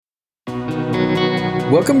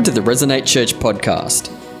Welcome to the Resonate Church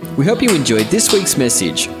podcast. We hope you enjoyed this week's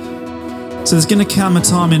message. So there's going to come a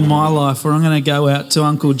time in my life where I'm going to go out to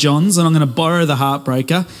Uncle John's and I'm going to borrow the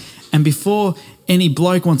Heartbreaker. And before any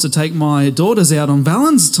bloke wants to take my daughters out on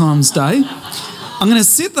Valentine's Day, I'm going to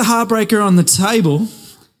sit the Heartbreaker on the table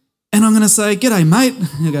and I'm going to say, "G'day, mate."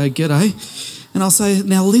 He'll go, "G'day." And I'll say,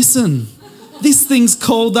 "Now listen, this thing's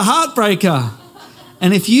called the Heartbreaker.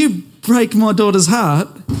 And if you break my daughter's heart..."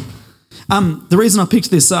 The reason I picked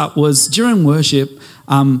this up was during worship,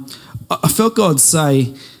 I felt God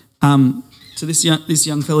say to this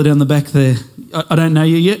young fella down the back there, I don't know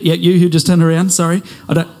you yet. Yeah, you who just turned around, sorry.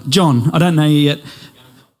 John, I don't know you yet.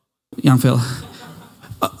 Young fella.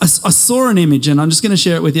 I saw an image and I'm just going to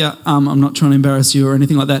share it with you. I'm not trying to embarrass you or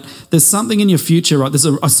anything like that. There's something in your future, right?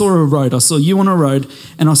 I saw a road. I saw you on a road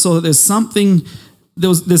and I saw that there's something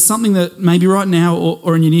that maybe right now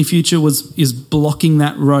or in your near future is blocking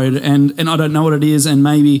that road and I don't know what it is and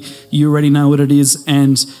maybe you already know what it is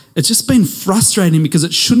and it's just been frustrating because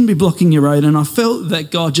it shouldn't be blocking your road and I felt that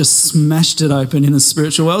God just smashed it open in the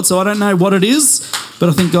spiritual world. So I don't know what it is, but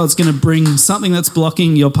I think God's going to bring something that's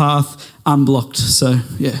blocking your path unblocked. So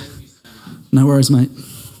yeah, no worries, mate.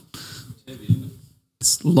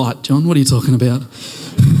 It's light, John. What are you talking about?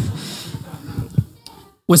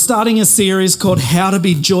 We're starting a series called How to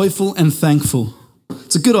Be Joyful and Thankful.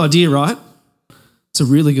 It's a good idea, right? It's a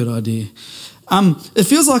really good idea. It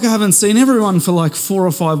feels like I haven't seen everyone for like 4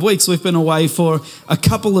 or 5 weeks. We've been away for a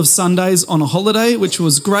couple of Sundays on a holiday, which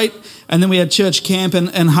was great. And then we had church camp and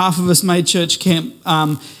half of us made church camp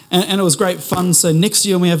and it was great fun. So next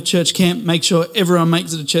year when we have church camp, make sure everyone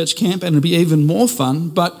makes it to church camp and it'll be even more fun.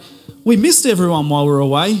 But we missed everyone while we were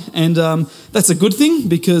away and that's a good thing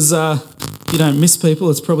because you don't miss people.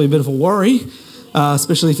 It's probably a bit of a worry,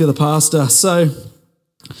 especially if you're the pastor. So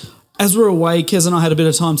as we're away, Kez and I had a bit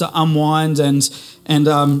of time to unwind and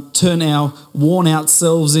turn our worn-out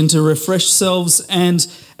selves into refreshed selves. And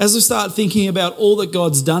as we start thinking about all that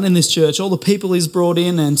God's done in this church, all the people He's brought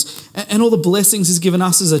in and all the blessings He's given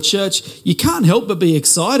us as a church, you can't help but be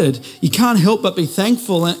excited. You can't help but be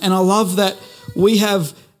thankful. And I love that we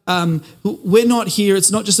have... we're not here.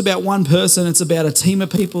 It's not just about one person. It's about a team of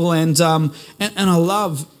people, and I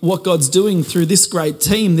love what God's doing through this great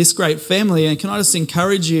team, this great family. And can I just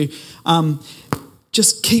encourage you,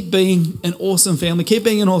 just keep being an awesome family, keep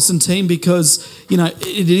being an awesome team, because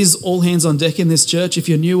it is all hands on deck in this church. If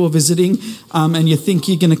you're new or visiting, and you think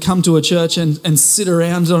you're going to come to a church and sit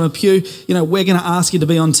around on a pew, we're going to ask you to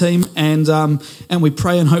be on team, and we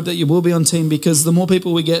pray and hope that you will be on team, because the more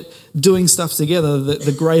people we get doing stuff together,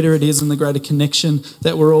 the greater it is and the greater connection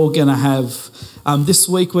that we're all going to have. This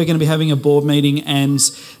week we're going to be having a board meeting, and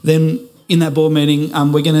then in that board meeting,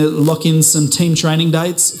 we're going to lock in some team training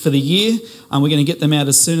dates for the year. We're going to get them out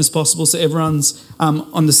as soon as possible so everyone's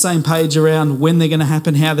on the same page around when they're going to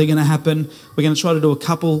happen, how they're going to happen. We're going to try to do a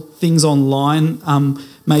couple things online,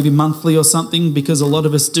 maybe monthly or something, because a lot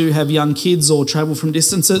of us do have young kids or travel from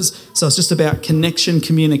distances. So it's just about connection,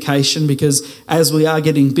 communication, because as we are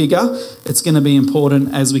getting bigger, it's going to be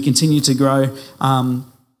important as we continue to grow.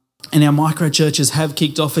 And our micro churches have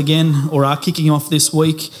kicked off again or are kicking off this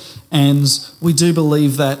week. And we do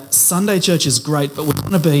believe that Sunday church is great, but we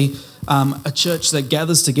want to be a church that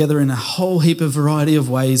gathers together in a whole heap of variety of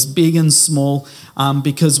ways, big and small,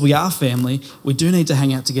 because we are family. We do need to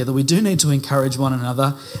hang out together. We do need to encourage one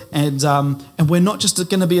another. And we're not just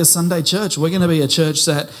going to be a Sunday church. We're going to be a church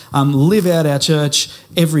that live out our church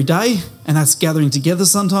every day, and that's gathering together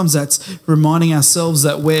sometimes. That's reminding ourselves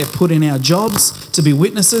that we're put in our jobs to be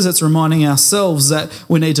witnesses. It's reminding ourselves that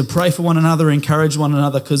we need to pray for one another, encourage one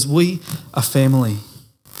another, because we are family.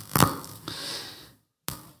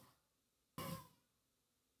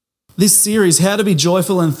 This series, How to Be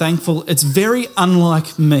Joyful and Thankful, it's very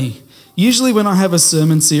unlike me. Usually when I have a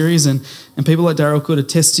sermon series, and people like Daryl could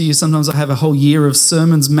attest to you, sometimes I have a whole year of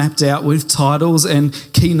sermons mapped out with titles and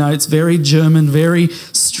keynotes, very German, very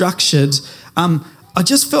structured. I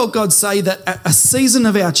just felt God say that a season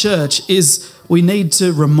of our church is we need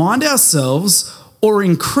to remind ourselves or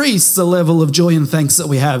increase the level of joy and thanks that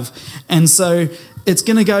we have. And so it's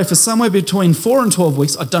going to go for somewhere between 4 and 12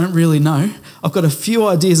 weeks. I don't really know. I've got a few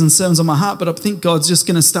ideas and sermons on my heart, but I think God's just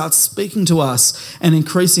going to start speaking to us and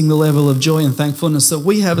increasing the level of joy and thankfulness that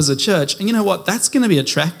we have as a church. And you know what? That's going to be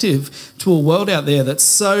attractive to a world out there that's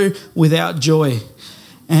so without joy.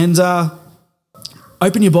 And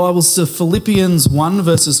open your Bibles to Philippians 1,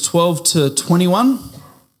 verses 12 to 21.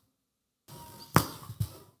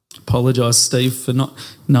 apologise, Steve, for not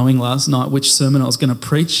knowing last night which sermon I was going to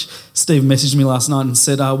preach. Steve messaged me last night and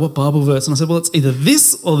said, what Bible verse? And I said, well, it's either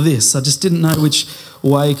this or this. I just didn't know which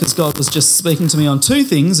way because God was just speaking to me on two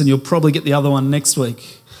things, and you'll probably get the other one next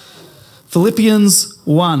week. Philippians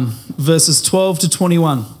 1, verses 12 to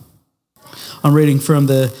 21. I'm reading from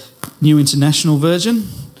the New International Version.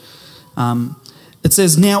 It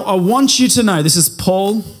says, now I want you to know, this is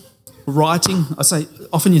Paul writing.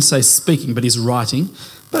 Often you say speaking, but he's writing,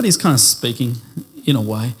 but he's kind of speaking in a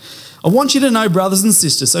way. I want you to know, brothers and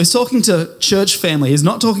sisters. So he's talking to church family. He's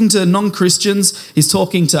not talking to non-Christians. He's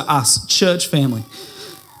talking to us, church family,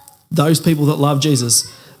 those people that love Jesus,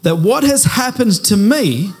 that what has happened to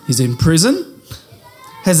me, he's in prison,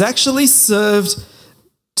 has actually served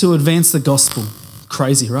to advance the gospel.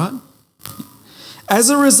 Crazy, right? As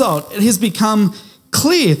a result, it has become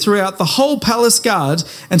clear throughout the whole palace guard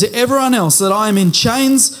and to everyone else that I am in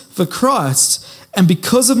chains for Christ, and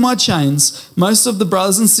because of my chains, most of the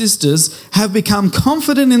brothers and sisters have become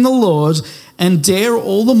confident in the Lord and dare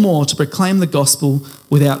all the more to proclaim the gospel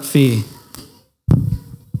without fear.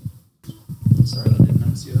 Sorry, I didn't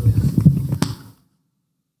notice you earlier.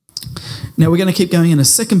 Now we're going to keep going in a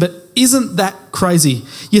second, but isn't that crazy?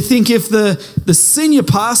 You think if the senior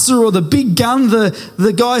pastor or the big gun,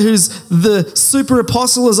 the guy who's the super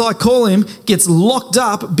apostle, as I call him, gets locked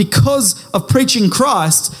up because of preaching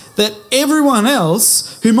Christ, that everyone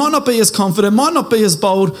else who might not be as confident, might not be as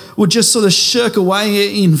bold, would just sort of shirk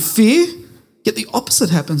away in fear? Yet the opposite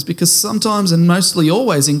happens, because sometimes, and mostly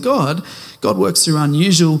always in God works through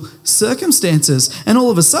unusual circumstances. And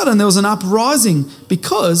all of a sudden there was an uprising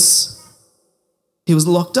because he was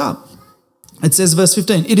locked up. It says, verse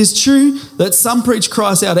 15, it is true that some preach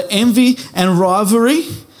Christ out of envy and rivalry,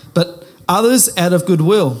 but others out of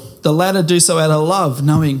goodwill. The latter do so out of love,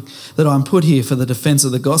 knowing that I'm put here for the defense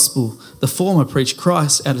of the gospel. The former preach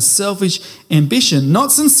Christ out of selfish ambition,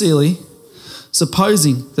 not sincerely,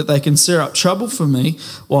 supposing that they can stir up trouble for me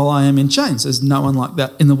while I am in chains. There's no one like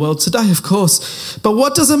that in the world today, of course. But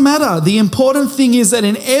what does it matter? The important thing is that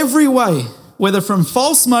in every way, whether from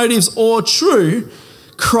false motives or true,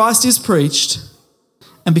 Christ is preached.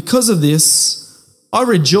 And because of this, I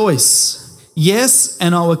rejoice. Yes,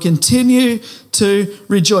 and I will continue to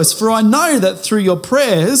rejoice. For I know that through your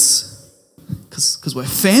prayers, because we're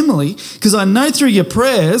family, because I know through your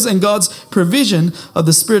prayers and God's provision of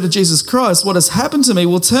the Spirit of Jesus Christ, what has happened to me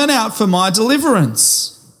will turn out for my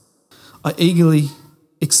deliverance. I eagerly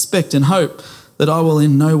expect and hope that I will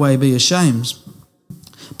in no way be ashamed,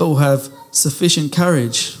 but will have sufficient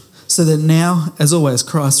courage, so that now, as always,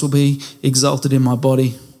 Christ will be exalted in my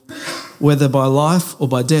body, whether by life or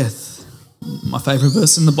by death. My favourite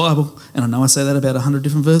verse in the Bible, and I know I say that about 100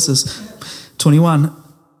 different verses. 21,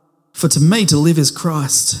 for to me to live is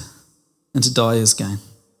Christ, and to die is gain.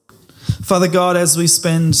 Father God, as we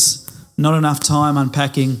spend not enough time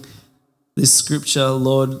unpacking this scripture,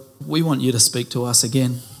 Lord, we want you to speak to us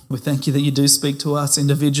again. We thank you that you do speak to us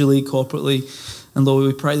individually, corporately, and Lord,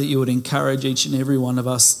 we pray that you would encourage each and every one of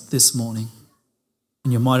us this morning.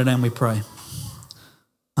 In your mighty name we pray.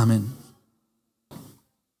 Amen.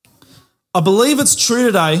 I believe it's true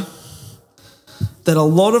today that a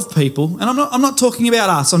lot of people, and I'm not talking about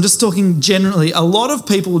us, I'm just talking generally, a lot of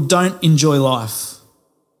people don't enjoy life.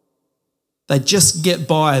 They just get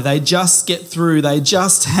by, they just get through, they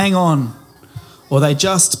just hang on, or they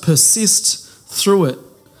just persist through it.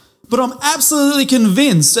 But I'm absolutely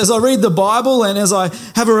convinced as I read the Bible and as I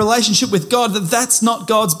have a relationship with God that that's not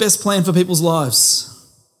God's best plan for people's lives.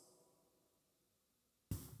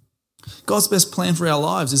 God's best plan for our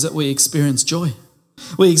lives is that we experience joy.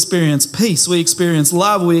 We experience peace. We experience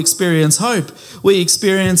love. We experience hope. We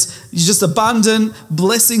experience just abundant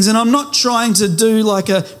blessings. And I'm not trying to do like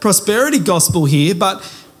a prosperity gospel here, but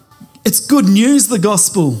it's good news, the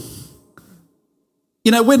gospel.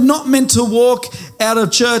 You know, we're not meant to walk out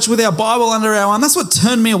of church with our Bible under our arm. That's what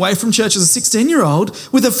turned me away from church as a 16-year-old,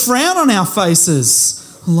 with a frown on our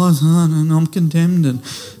faces. I'm condemned. And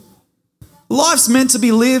life's meant to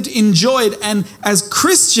be lived, enjoyed, and as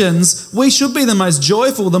Christians, we should be the most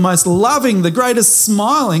joyful, the most loving, the greatest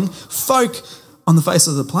smiling folk on the face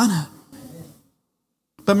of the planet.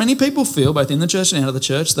 But many people feel, both in the church and out of the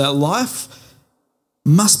church, that life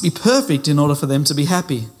must be perfect in order for them to be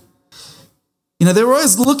happy. You know, they're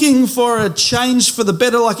always looking for a change for the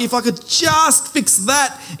better. Like, if I could just fix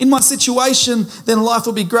that in my situation, then life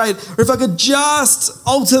will be great. Or if I could just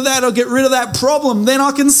alter that or get rid of that problem, then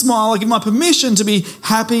I can smile. I give my permission to be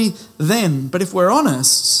happy then. But if we're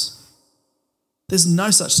honest, there's no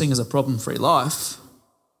such thing as a problem-free life.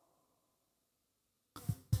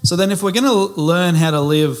 So then if we're going to learn how to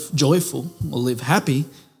live joyful or live happy,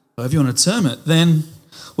 however you want to term it, then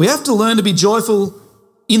we have to learn to be joyful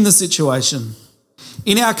in the situation,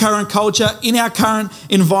 in our current culture, in our current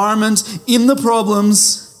environment, in the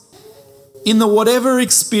problems, in the whatever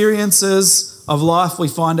experiences of life we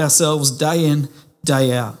find ourselves day in,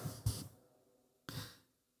 day out.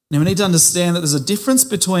 Now we need to understand that there's a difference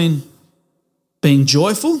between being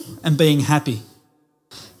joyful and being happy.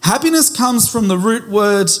 Happiness comes from the root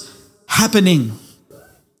word happening.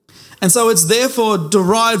 And so it's therefore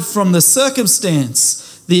derived from the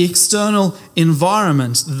circumstance, the external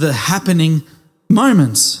environment, the happening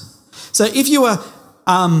moment. So if you are,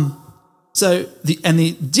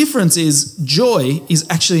 the difference is joy is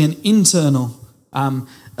actually an internal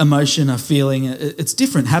emotion, a feeling. It's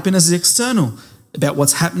different. Happiness is external, about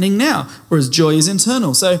what's happening now, whereas joy is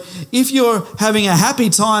internal. So if you're having a happy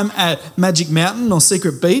time at Magic Mountain or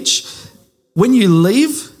Secret Beach, when you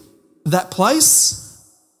leave that place,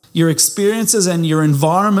 your experiences and your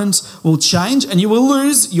environment will change and you will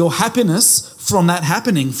lose your happiness from that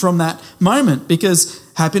happening, from that moment, because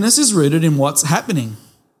happiness is rooted in what's happening.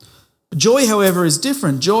 Joy, however, is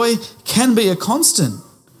different. Joy can be a constant.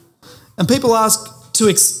 And people ask,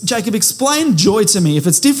 Jacob, explain joy to me if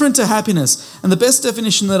it's different to happiness. And the best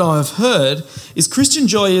definition that I've heard is Christian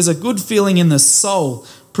joy is a good feeling in the soul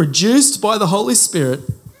produced by the Holy Spirit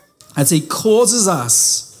as he causes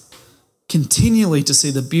us continually to see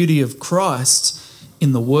the beauty of Christ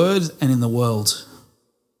in the Word and in the world.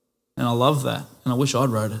 And I love that. And I wish I'd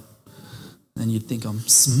wrote it. And you'd think I'm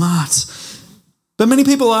smart. But many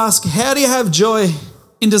people ask, how do you have joy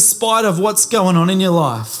in despite of what's going on in your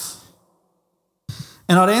life?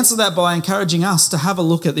 And I'd answer that by encouraging us to have a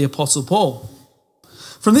look at the Apostle Paul.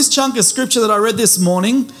 From this chunk of scripture that I read this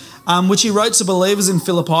morning, which he wrote to believers in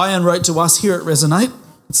Philippi and wrote to us here at Resonate,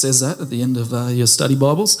 it says that at the end of your study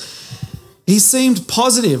Bibles, he seemed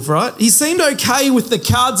positive, right? He seemed okay with the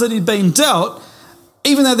cards that he'd been dealt,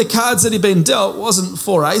 even though the cards that he'd been dealt wasn't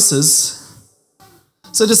four aces.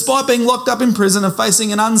 So despite being locked up in prison and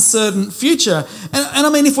facing an uncertain future, and I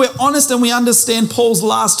mean, if we're honest and we understand Paul's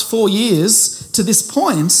last 4 years to this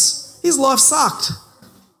point, his life sucked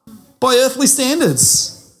by earthly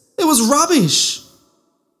standards. It was rubbish.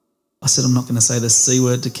 I said I'm not going to say the C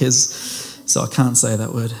word to Kez, so I can't say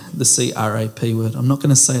that word, the C-R-A-P word. I'm not going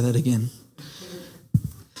to say that again.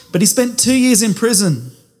 But he spent 2 years in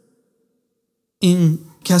prison in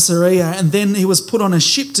Caesarea, and then he was put on a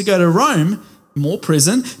ship to go to Rome, more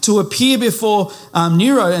prison, to appear before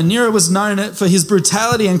Nero. And Nero was known for his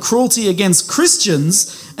brutality and cruelty against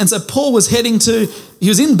Christians. And so Paul was he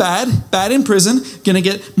was in bad in prison, going to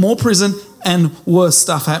get more prison and worse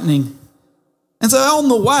stuff happening. And so on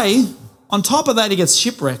the way, on top of that, he gets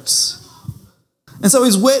shipwrecked. And so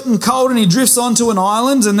he's wet and cold and he drifts onto an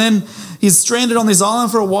island, and then he's stranded on this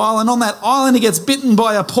island for a while, and on that island he gets bitten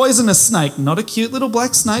by a poisonous snake, not a cute little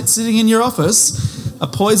black snake sitting in your office, a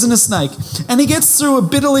poisonous snake. And he gets through a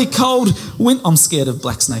bitterly cold winter. I'm scared of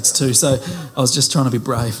black snakes too, so I was just trying to be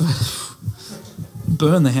brave.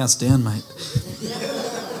 Burn the house down, mate.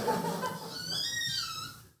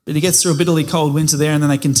 But he gets through a bitterly cold winter there, and then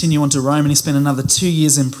they continue on to Rome, and he spent another 2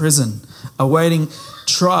 years in prison, awaiting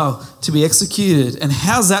trial to be executed. And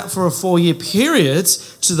how's that for a 4-year period,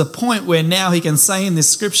 to the point where now he can say in this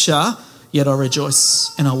scripture, yet I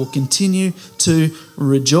rejoice and I will continue to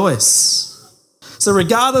rejoice. So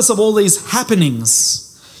regardless of all these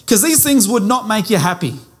happenings, because these things would not make you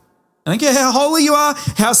happy. I don't care how holy you are,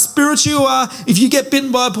 how spiritual you are, if you get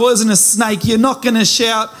bitten by a poisonous snake, you're not going to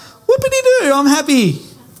shout, whoopity-doo, I'm happy.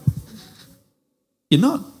 You're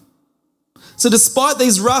not. So despite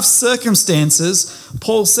these rough circumstances,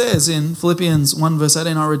 Paul says in Philippians 1 verse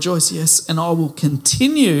 18, I rejoice, yes, and I will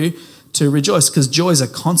continue to rejoice, because joy is a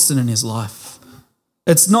constant in his life.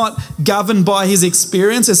 It's not governed by his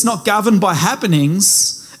experience. It's not governed by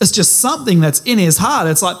happenings. It's just something that's in his heart.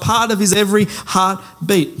 It's like part of his every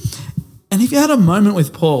heartbeat. And if you had a moment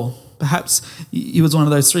with Paul, perhaps he was one of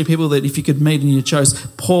those 3 people that if you could meet and you chose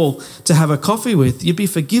Paul to have a coffee with, you'd be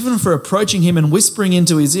forgiven for approaching him and whispering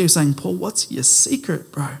into his ear saying, Paul, what's your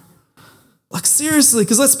secret, bro? Like seriously,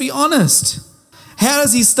 because let's be honest. How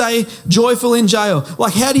does he stay joyful in jail?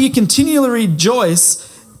 Like how do you continually rejoice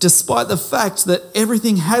despite the fact that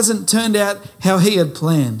everything hasn't turned out how he had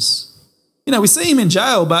planned? You know, we see him in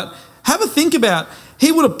jail, but have a think about,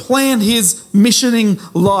 he would have planned his missioning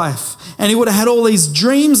life and he would have had all these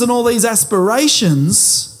dreams and all these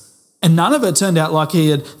aspirations, and none of it turned out like he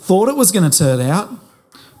had thought it was going to turn out.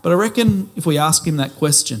 But I reckon if we ask him that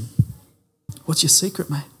question, what's your secret,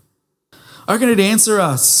 mate? I reckon he'd answer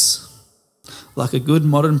us like a good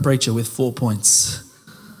modern preacher with 4 points.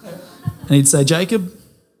 And he'd say, Jacob,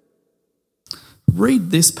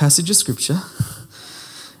 read this passage of Scripture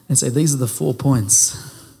and say, these are the 4 points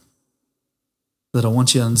that I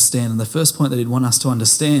want you to understand. And the first point that he'd want us to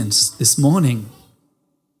understand this morning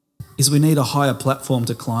is we need a higher platform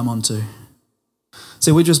to climb onto.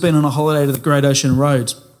 See, we've just been on a holiday to the Great Ocean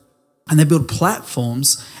Road, and they build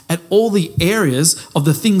platforms at all the areas of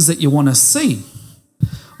the things that you want to see.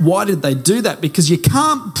 Why did they do that? Because you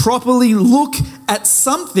can't properly look at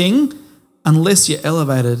something unless you're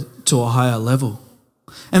elevated to a higher level.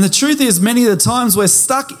 And the truth is, many of the times we're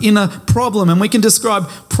stuck in a problem, and we can describe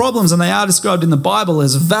problems, and they are described in the Bible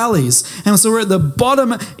as valleys. And so we're at the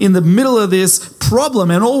bottom, in the middle of this problem,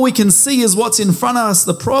 and all we can see is what's in front of us,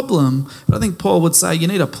 the problem. But I think Paul would say you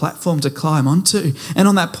need a platform to climb onto. And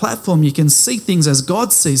on that platform, you can see things as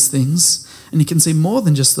God sees things, and you can see more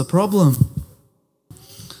than just the problem.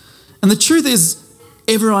 And the truth is,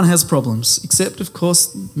 everyone has problems, except, of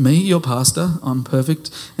course, me, your pastor. I'm perfect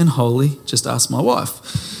and holy. Just ask my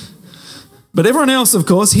wife. But everyone else, of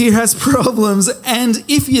course, here has problems. And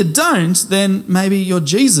if you don't, then maybe you're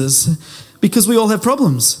Jesus, because we all have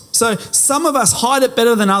problems. So some of us hide it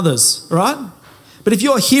better than others, right? But if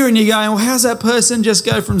you're here and you're going, well, how's that person just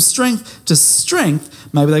go from strength to strength?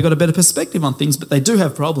 Maybe they've got a better perspective on things, but they do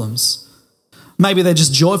have problems. Maybe they're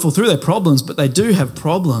just joyful through their problems, but they do have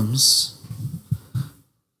problems.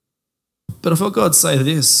 But I felt God say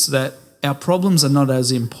this, that our problems are not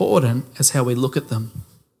as important as how we look at them.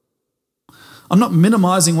 I'm not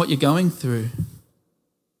minimizing what you're going through,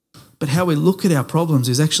 but how we look at our problems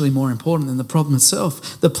is actually more important than the problem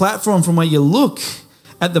itself. The platform from where you look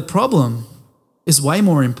at the problem is way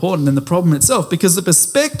more important than the problem itself, because the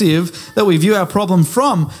perspective that we view our problem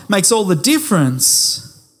from makes all the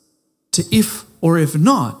difference to if or if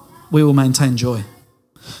not we will maintain joy.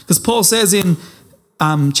 Because Paul says in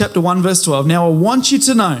chapter 1, verse 12, now I want you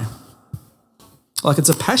to know, like it's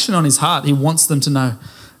a passion on his heart. He wants them to know.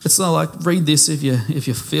 It's not like, read this if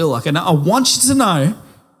you feel like it. No, I want you to know,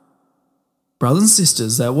 brothers and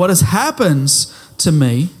sisters, that what has happened to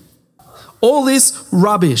me, all this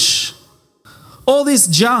rubbish, all this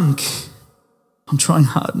junk, I'm trying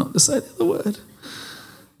hard not to say the other word,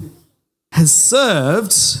 has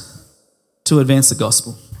served to advance the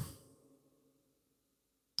gospel.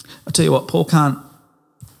 I tell you what, Paul can't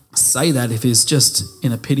say that if he's just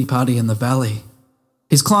in a pity party in the valley.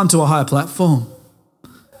 He's climbed to a higher platform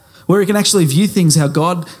where he can actually view things how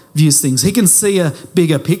God views things. He can see a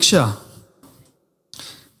bigger picture.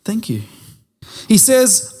 Thank you. He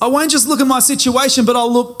says, I won't just look at my situation, but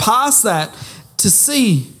I'll look past that to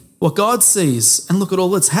see what God sees and look at all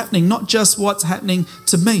that's happening, not just what's happening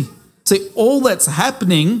to me. See, all that's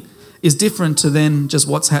happening is different to then just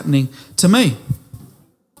what's happening to me.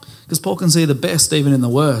 Because Paul can see the best even in the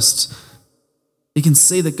worst. He can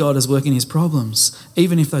see that God is working his problems,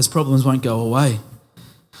 even if those problems won't go away.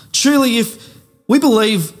 Truly, if we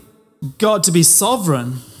believe God to be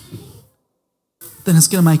sovereign, then it's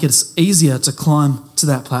going to make it easier to climb to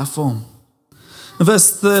that platform.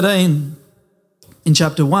 Verse 13 in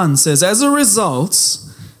chapter 1 says, as a result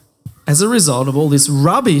of all this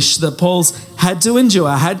rubbish that Paul's had to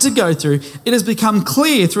endure, had to go through, it has become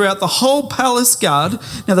clear throughout the whole palace guard.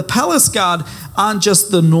 Now, the palace guard aren't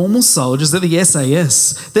just the normal soldiers, they're the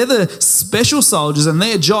SAS. They're the special soldiers, and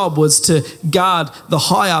their job was to guard the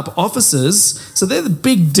high-up officers. So they're the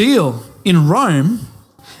big deal in Rome.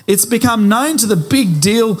 It's become known to the big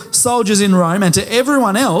deal soldiers in Rome and to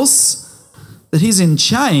everyone else that he's in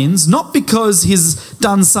chains, not because he's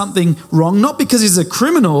done something wrong, not because he's a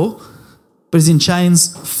criminal, but he's in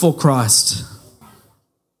chains for Christ.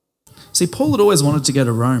 See, Paul had always wanted to go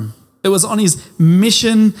to Rome. It was on his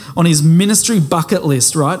mission, on his ministry bucket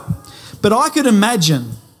list, right? But I could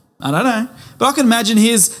imagine, I don't know, but I could imagine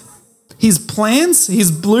his plans,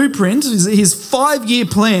 his blueprint, his 5-year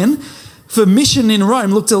plan for mission in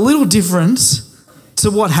Rome looked a little different to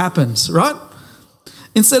what happened, right?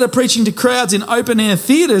 Instead of preaching to crowds in open-air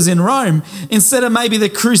theatres in Rome, instead of maybe the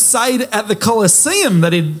crusade at the Colosseum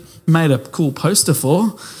that he'd made a cool poster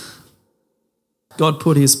for, God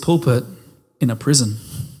put his pulpit in a prison.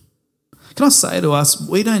 Can I say to us,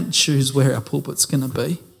 we don't choose where our pulpit's going to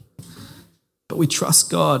be, but we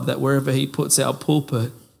trust God that wherever he puts our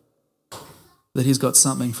pulpit, that he's got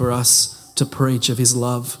something for us to preach of his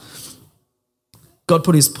love. God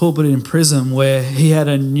put his pulpit in prison where he had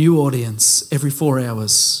a new audience every 4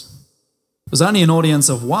 hours. It was only an audience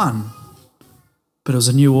of one, but it was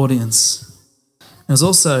a new audience. There's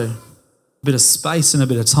also a bit of space and a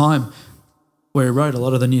bit of time where he wrote a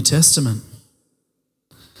lot of the New Testament.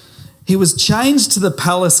 He was changed to the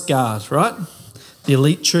palace guard, right? The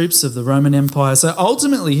elite troops of the Roman Empire. So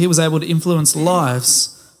ultimately he was able to influence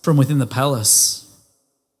lives from within the palace.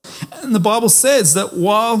 And the Bible says that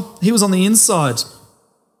while he was on the inside,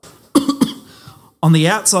 on the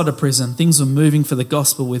outside of prison, things were moving for the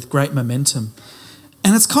gospel with great momentum.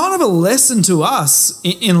 And it's kind of a lesson to us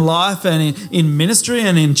in life and in ministry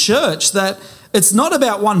and in church that it's not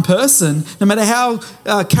about one person, no matter how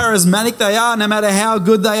charismatic they are, no matter how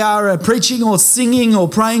good they are at preaching or singing or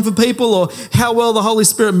praying for people or how well the Holy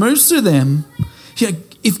Spirit moves through them. You know,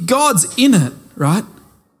 if God's in it, right?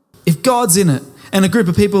 If God's in it and a group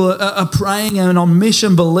of people are praying and on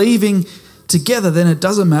mission, believing together, then it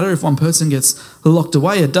doesn't matter if one person gets locked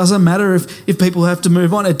away. It doesn't matter if people have to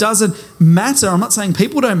move on. It doesn't matter. I'm not saying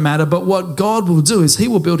people don't matter, but what God will do is he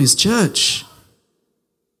will build his church.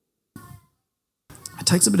 It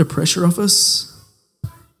takes a bit of pressure off us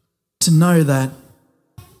to know that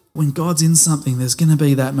when God's in something, there's going to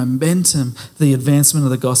be that momentum, the advancement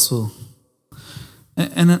of the gospel.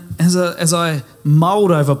 And as I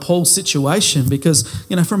mulled over Paul's situation, because,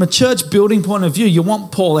 from a church building point of view, you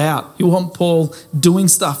want Paul out. You want Paul doing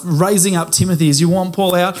stuff, raising up Timothy's. You want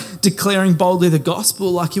Paul out declaring boldly the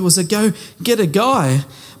gospel like he was a go-getter guy.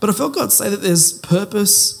 But I felt God say that there's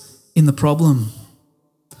purpose in the problem.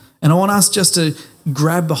 And I want us just to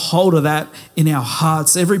grab a hold of that in our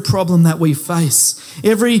hearts. Every problem that we face,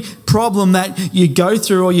 every problem that you go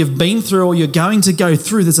through or you've been through or you're going to go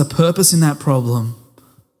through, there's a purpose in that problem.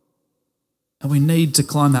 And we need to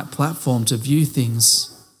climb that platform to view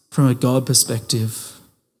things from a God perspective.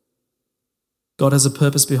 God has a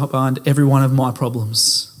purpose behind every one of my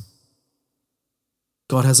problems.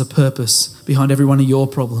 God has a purpose behind every one of your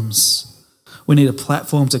problems. We need a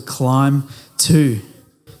platform to climb to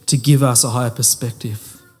give us a higher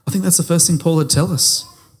perspective. I think that's the first thing Paul would tell us.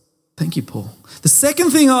 Thank you, Paul. The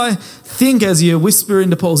second thing I think as you whisper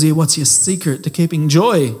into Paul's ear, what's your secret to keeping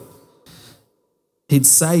joy? He'd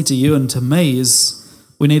say to you and to me is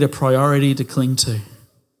we need a priority to cling to.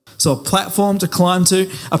 So a platform to climb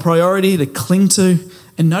to, a priority to cling to.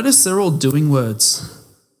 And notice they're all doing words.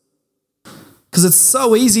 Because it's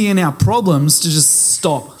so easy in our problems to just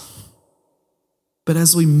stop. But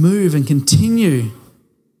as we move and continue,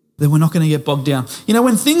 then we're not going to get bogged down.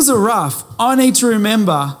 When things are rough, I need to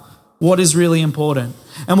remember what is really important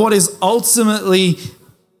and what is ultimately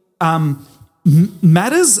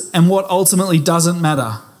matters and what ultimately doesn't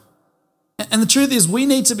matter. And the truth is we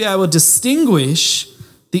need to be able to distinguish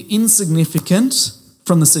the insignificant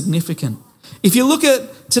from the significant. If you look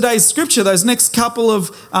at today's scripture, those next couple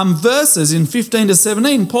of verses in 15 to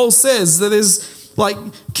 17, Paul says that there's like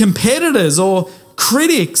competitors or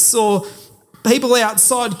critics or people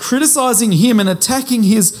outside criticizing him and attacking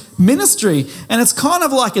his ministry. And it's kind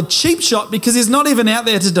of like a cheap shot because he's not even out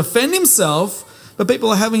there to defend himself, but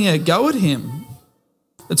people are having a go at him.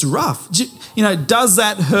 It's rough. Does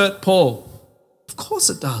that hurt Paul? Of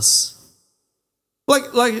course it does.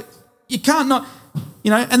 Like you can't not,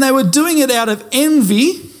 and they were doing it out of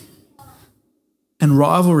envy and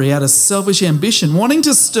rivalry, out of selfish ambition, wanting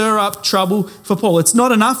to stir up trouble for Paul. It's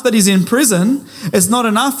not enough that he's in prison. It's not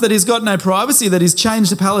enough that he's got no privacy, that he's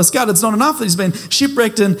changed to palace guard. It's not enough that he's been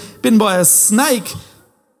shipwrecked and bitten by a snake.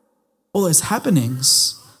 All those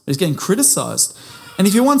happenings, he's getting criticised. And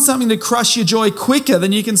if you want something to crush your joy quicker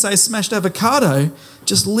than you can say smashed avocado,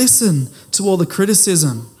 just listen to all the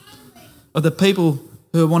criticism of the people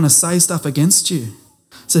who want to say stuff against you.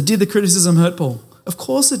 So did the criticism hurt Paul? Of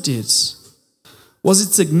course it did. Was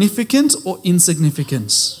it significant or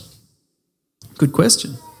insignificant? Good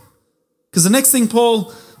question. Because the next thing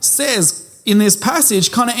Paul says in this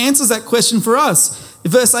passage kind of answers that question for us.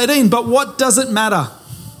 In verse 18, but what does it matter?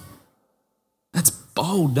 That's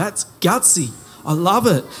bold. That's gutsy. I love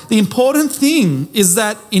it. The important thing is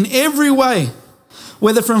that in every way,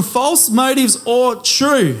 whether from false motives or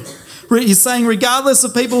true, he's saying regardless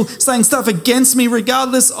of people saying stuff against me,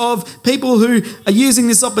 regardless of people who are using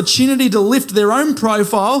this opportunity to lift their own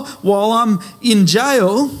profile while I'm in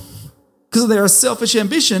jail because of their selfish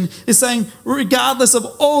ambition, is saying regardless of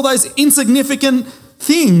all those insignificant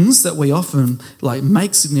things that we often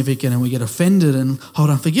make significant and we get offended and hold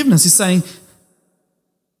unforgiveness, he's saying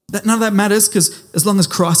that none of that matters because as long as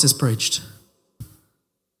Christ is preached.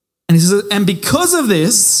 And he says, and because of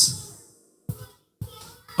this,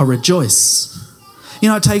 I rejoice.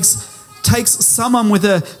 It takes someone with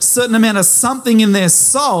a certain amount of something in their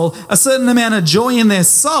soul, a certain amount of joy in their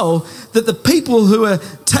soul, that the people who are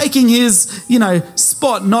taking his,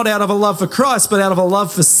 spot, not out of a love for Christ, but out of a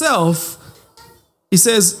love for self, he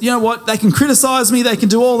says, you know what, they can criticize me, they can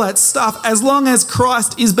do all that stuff. As long as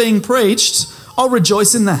Christ is being preached, I'll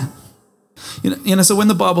rejoice in that. So when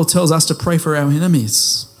the Bible tells us to pray for our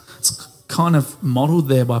enemies, it's kind of modeled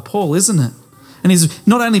there by Paul, isn't it? And he's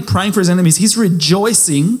not only praying for his enemies, he's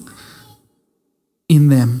rejoicing in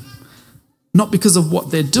them. Not because of what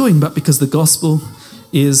they're doing, but because the gospel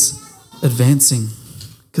is advancing.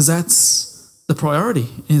 Because that's the priority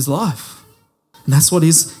in his life. And that's what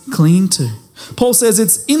he's clinging to. Paul says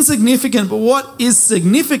it's insignificant, but what is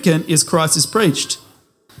significant is Christ is preached.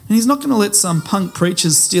 And he's not going to let some punk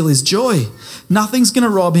preachers steal his joy. Nothing's going to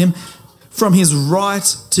rob him from his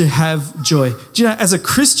right to have joy. Do you know, as a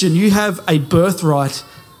Christian, you have a birthright.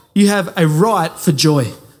 You have a right for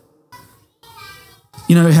joy.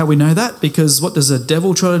 You know how we know that? Because what does the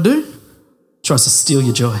devil try to do? Tries to steal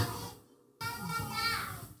your joy.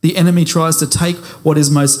 The enemy tries to take what is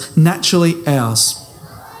most naturally ours.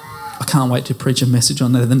 I can't wait to preach a message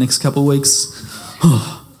on that in the next couple of weeks.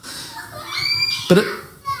 But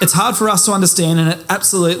it's hard for us to understand, and it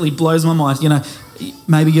absolutely blows my mind. You know,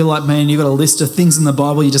 maybe you're like me and you've got a list of things in the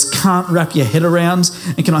Bible you just can't wrap your head around.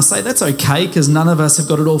 And can I say that's okay, because none of us have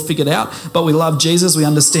got it all figured out, but we love Jesus, we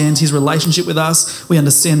understand his relationship with us, we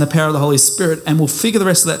understand the power of the Holy Spirit, and we'll figure the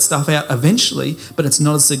rest of that stuff out eventually, but it's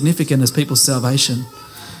not as significant as people's salvation.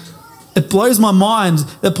 It blows my mind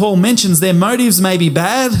that Paul mentions their motives may be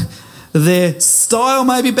bad, their style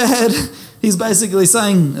may be bad. He's basically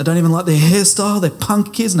saying, I don't even like their hairstyle, they're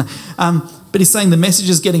punk kids. No. But he's saying the message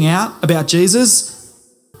is getting out about Jesus,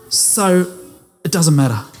 so it doesn't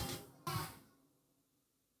matter.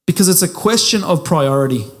 Because it's a question of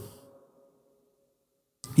priority.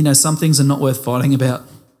 You know, some things are not worth fighting about.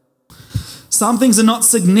 Some things are not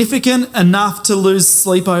significant enough to lose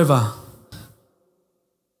sleep over.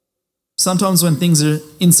 Sometimes when things are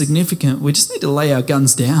insignificant, we just need to lay our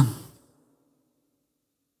guns down.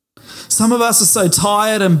 Some of us are so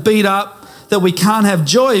tired and beat up that we can't have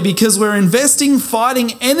joy because we're investing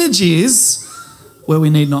fighting energies where we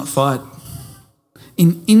need not fight.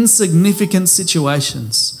 In insignificant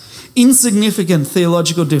situations, insignificant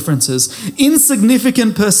theological differences,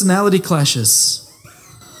 insignificant personality clashes.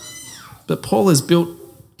 But Paul has built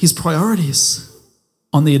his priorities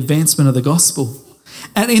on the advancement of the gospel.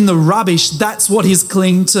 And in the rubbish, that's what he's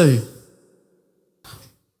clinging to.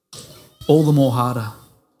 All the more harder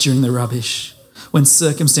during the rubbish, when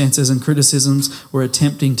circumstances and criticisms were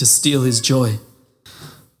attempting to steal his joy.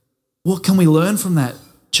 What can we learn from that?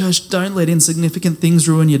 Church, don't let insignificant things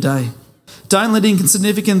ruin your day. Don't let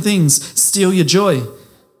insignificant things steal your joy.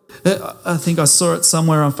 I think I saw it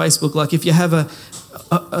somewhere on Facebook, like if you have a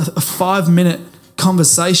 5-minute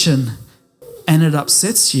conversation and it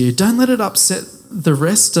upsets you, don't let it upset the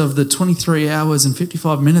rest of the 23 hours and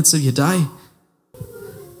 55 minutes of your day.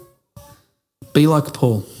 Be like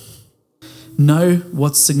Paul. Know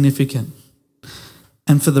what's significant.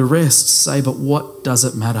 And for the rest, say, but what does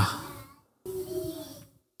it matter?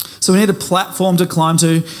 So we need a platform to climb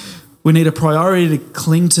to. We need a priority to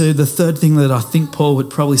cling to. The third thing that I think Paul would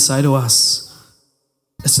probably say to us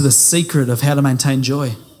as to the secret of how to maintain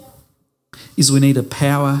joy is we need a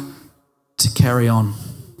power to carry on.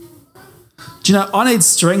 Do you know, I need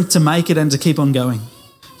strength to make it and to keep on going.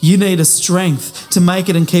 You need a strength to make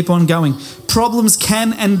it and keep on going. Problems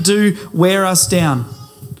can and do wear us down.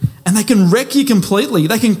 And they can wreck you completely.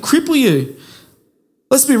 They can cripple you.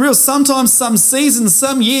 Let's be real. Sometimes some seasons,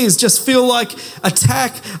 some years just feel like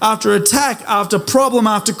attack after problem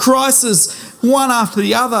after crisis, one after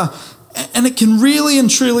the other. And it can really and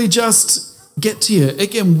truly just get to you.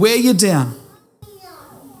 It can wear you down.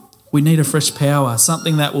 We need a fresh power,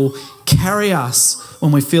 something that will carry us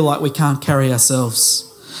when we feel like we can't carry ourselves.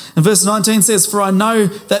 And verse 19 says, for I know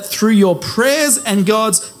that through your prayers and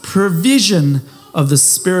God's provision of the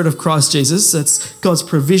Spirit of Christ Jesus, that's God's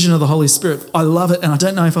provision of the Holy Spirit. I love it, and I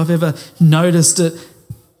don't know if I've ever noticed it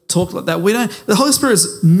talked like that. The Holy Spirit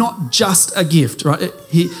is not just a gift, right?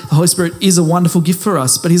 The Holy Spirit is a wonderful gift for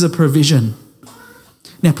us, but he's a provision.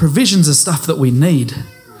 Now, provisions are stuff that we need.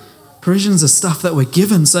 Provisions are stuff that we're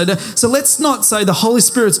given. So let's not say the Holy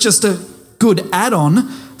Spirit's just a good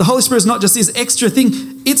add-on. The Holy Spirit is not just this extra thing.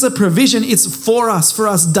 It's a provision. It's for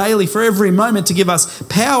us daily, for every moment, to give us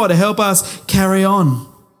power to help us carry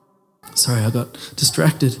on. Sorry, I got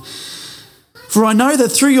distracted. For I know that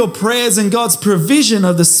through your prayers and God's provision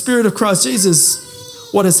of the Spirit of Christ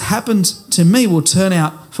Jesus, what has happened to me will turn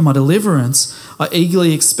out for my deliverance. I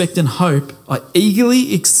eagerly expect and hope.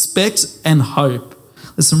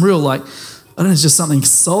 There's some real I don't know, it's just something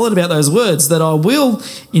solid about those words, that I will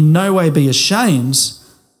in no way be ashamed,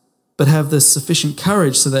 but have the sufficient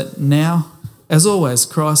courage so that now, as always,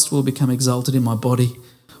 Christ will become exalted in my body,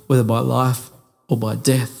 whether by life or by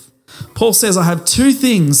death. Paul says, I have two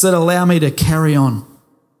things that allow me to carry on,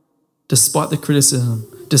 despite the criticism,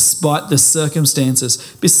 despite the circumstances,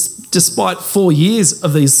 despite 4 years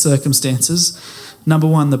of these circumstances. Number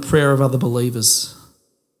one, the prayer of other believers.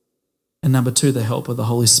 And number two, the help of the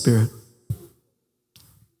Holy Spirit.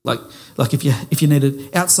 Like if you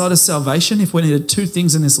needed, outside of salvation, if we needed two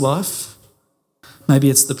things in this life, maybe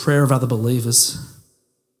it's the prayer of other believers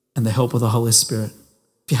and the help of the Holy Spirit.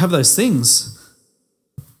 If you have those things,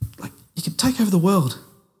 like you can take over the world.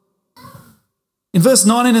 In verse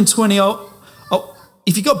 19 and 20,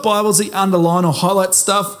 if you've got Bibles that you underline or highlight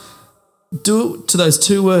stuff, do it to those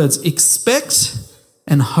two words, expect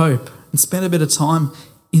and hope, and spend a bit of time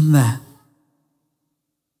in that.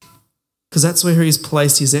 Because that's where he's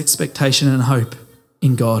placed his expectation and hope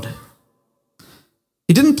in God.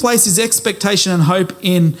 He didn't place his expectation and hope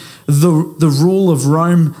in the rule of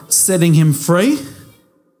Rome setting him free.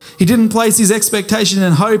 He didn't place his expectation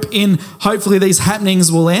and hope in hopefully these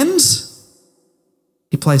happenings will end.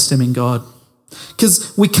 He placed him in God.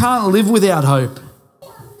 Because we can't live without hope.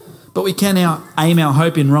 But we can aim our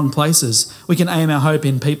hope in wrong places. We can aim our hope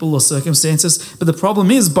in people or circumstances. But the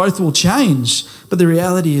problem is both will change. But the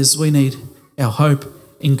reality is we need our hope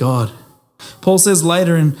in God. Paul says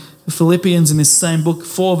later in Philippians in this same book,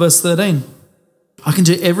 4 verse 13, I can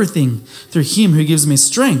do everything through him who gives me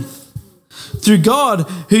strength. Through God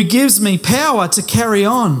who gives me power to carry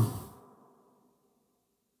on.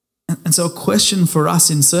 And so a question for us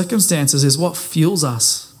in circumstances is what fuels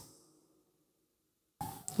us?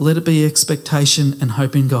 Let it be expectation and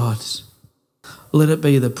hope in God. Let it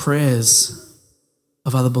be the prayers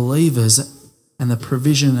of other believers and the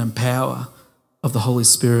provision and power of the Holy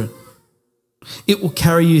Spirit. It will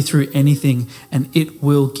carry you through anything and it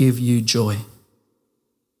will give you joy.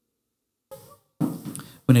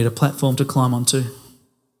 We need a platform to climb onto.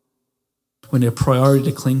 We need a priority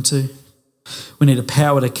to cling to. We need a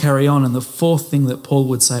power to carry on. And the fourth thing that Paul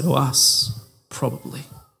would say to us, probably,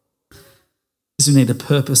 is we need a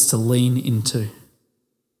purpose to lean into.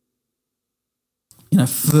 You know,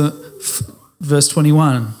 verse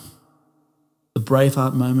 21, the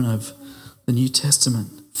Braveheart moment of the New Testament.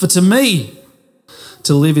 For to me,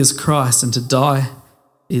 to live is Christ and to die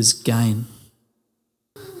is gain.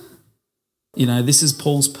 You know, this is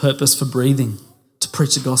Paul's purpose for breathing, to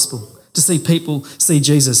preach the gospel, to see people see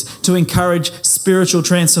Jesus, to encourage spiritual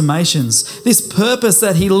transformations. This purpose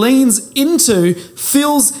that he leans into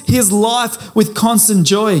fills his life with constant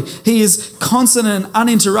joy. He is constant and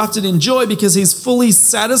uninterrupted in joy because he's fully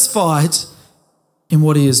satisfied in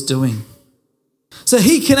what he is doing. So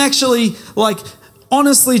he can actually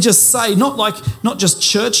honestly just say, not just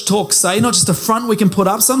church talk say, not just a front we can put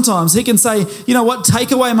up sometimes. He can say, you know what,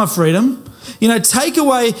 take away my freedom, take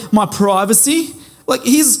away my privacy.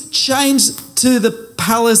 He's chained to the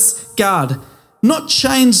palace guard, not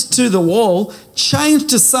chained to the wall, chained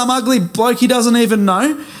to some ugly bloke he doesn't even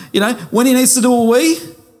know. When he needs to do a wee,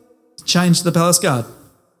 chained to the palace guard.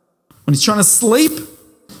 When he's trying to sleep,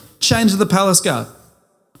 chained to the palace guard.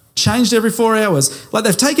 Changed every 4 hours.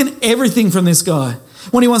 They've taken everything from this guy.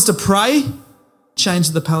 When he wants to pray, change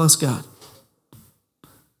to the palace guard.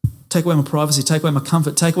 Take away my privacy, take away my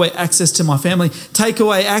comfort, take away access to my family, take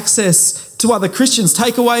away access to other Christians,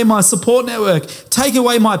 take away my support network, take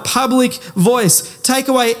away my public voice, take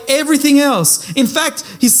away everything else. In fact,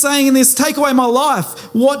 he's saying in this, take away my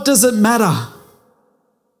life. What does it matter?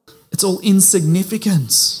 It's all insignificant.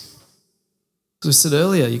 As we said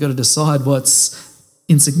earlier, you've got to decide what's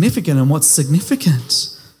insignificant and what's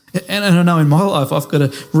significant. And I know in my life I've got to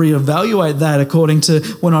reevaluate that according to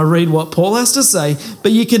when I read what Paul has to say.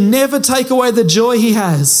 But you can never take away the joy he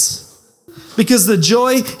has, because the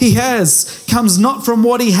joy he has comes not from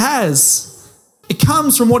what he has. It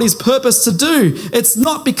comes from what he's purposed to do. It's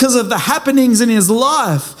not because of the happenings in his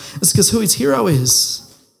life. It's because who his hero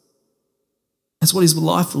is. That's what his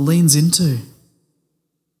life leans into.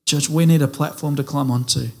 Church, we need a platform to climb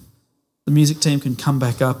onto. The music team can come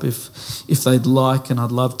back up if they'd like, and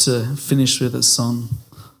I'd love to finish with a song.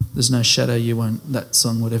 There's no shadow you won't, that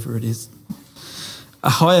song, whatever it is.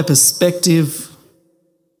 A higher perspective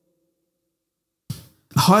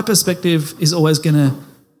is always going to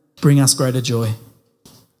bring us greater joy.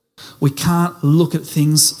 We can't look at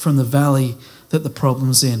things from the valley that the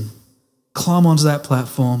problem's in. Climb onto that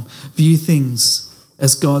platform, view things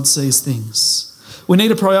as God sees things. We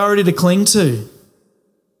need a priority to cling to.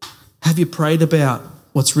 Have you prayed about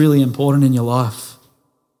what's really important in your life?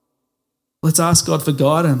 Let's ask God for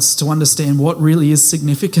guidance to understand what really is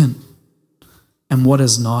significant and what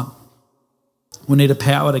is not. We need a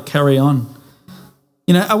power to carry on.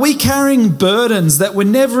 Are we carrying burdens that were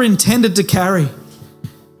never intended to carry?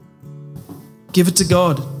 Give it to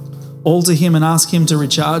God, all to him, and ask him to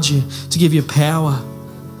recharge you, to give you power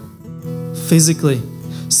physically,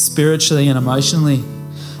 spiritually, and emotionally.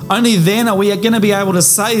 Only then are we going to be able to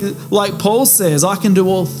say, like Paul says, I can do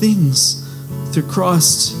all things through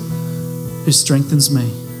Christ who strengthens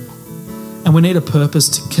me. And we need a purpose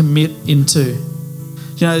to commit into.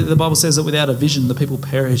 You know, the Bible says that without a vision, the people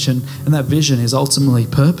perish, and that vision is ultimately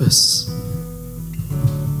purpose.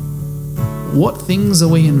 What things are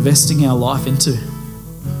we investing our life into?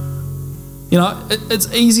 You know,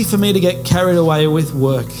 it's easy for me to get carried away with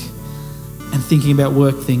work and thinking about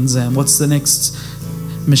work things and what's the next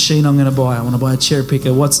machine I'm going to buy. I want to buy a cherry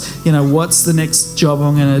picker. What's the next job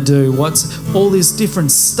I'm going to do? What's all this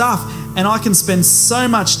different stuff? And I can spend so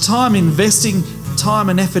much time investing time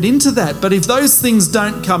and effort into that. But if those things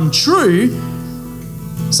don't come true,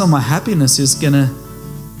 some of my happiness is going to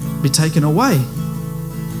be taken away.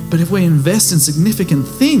 But if we invest in significant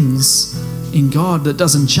things in God that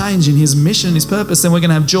doesn't change, in His mission, His purpose, then we're going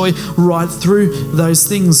to have joy right through those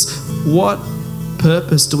things. What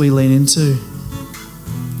purpose do we lean into?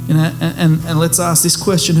 You know, and let's ask this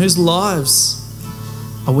question: whose lives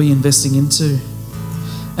are we investing into?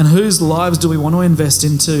 And whose lives do we want to invest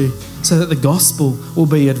into so that the gospel will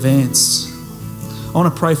be advanced? I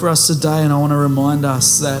want to pray for us today, and I want to remind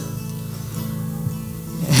us that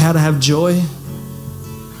how to have joy.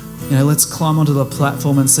 You know, let's climb onto the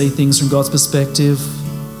platform and see things from God's perspective.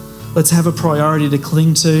 Let's have a priority to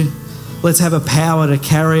cling to. Let's have a power to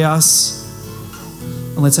carry us.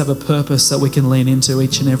 And let's have a purpose that we can lean into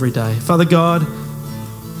each and every day. Father God,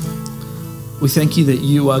 we thank you that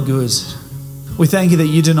you are good. We thank you that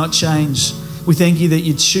you do not change. We thank you that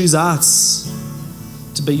you choose us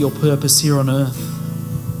to be your purpose here on earth.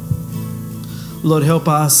 Lord, help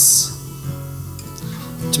us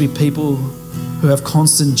to be people who have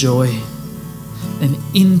constant joy, an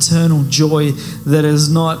internal joy that is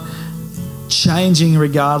not changing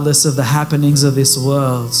regardless of the happenings of this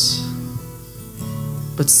world,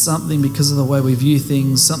 but something because of the way we view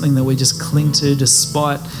things, something that we just cling to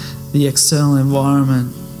despite the external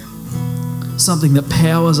environment, something that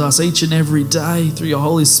powers us each and every day through your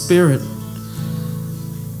Holy Spirit,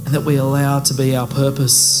 and that we allow to be our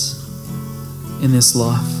purpose in this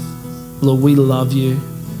life. Lord, we love you.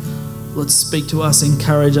 Lord, speak to us,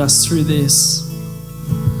 encourage us through this.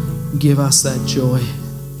 Give us that joy.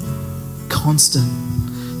 Constant.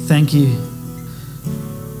 Thank you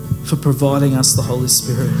for providing us the Holy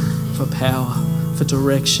Spirit, for power, for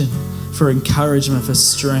direction, for encouragement, for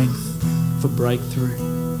strength, for breakthrough.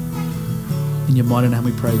 In your mighty name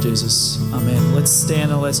we pray, Jesus. Amen. Let's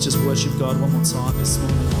stand and let's just worship God one more time this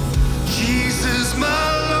morning. Jesus,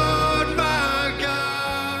 my Lord, my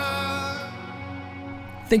God.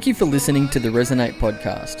 Thank you for listening to the Resonate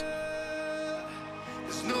podcast.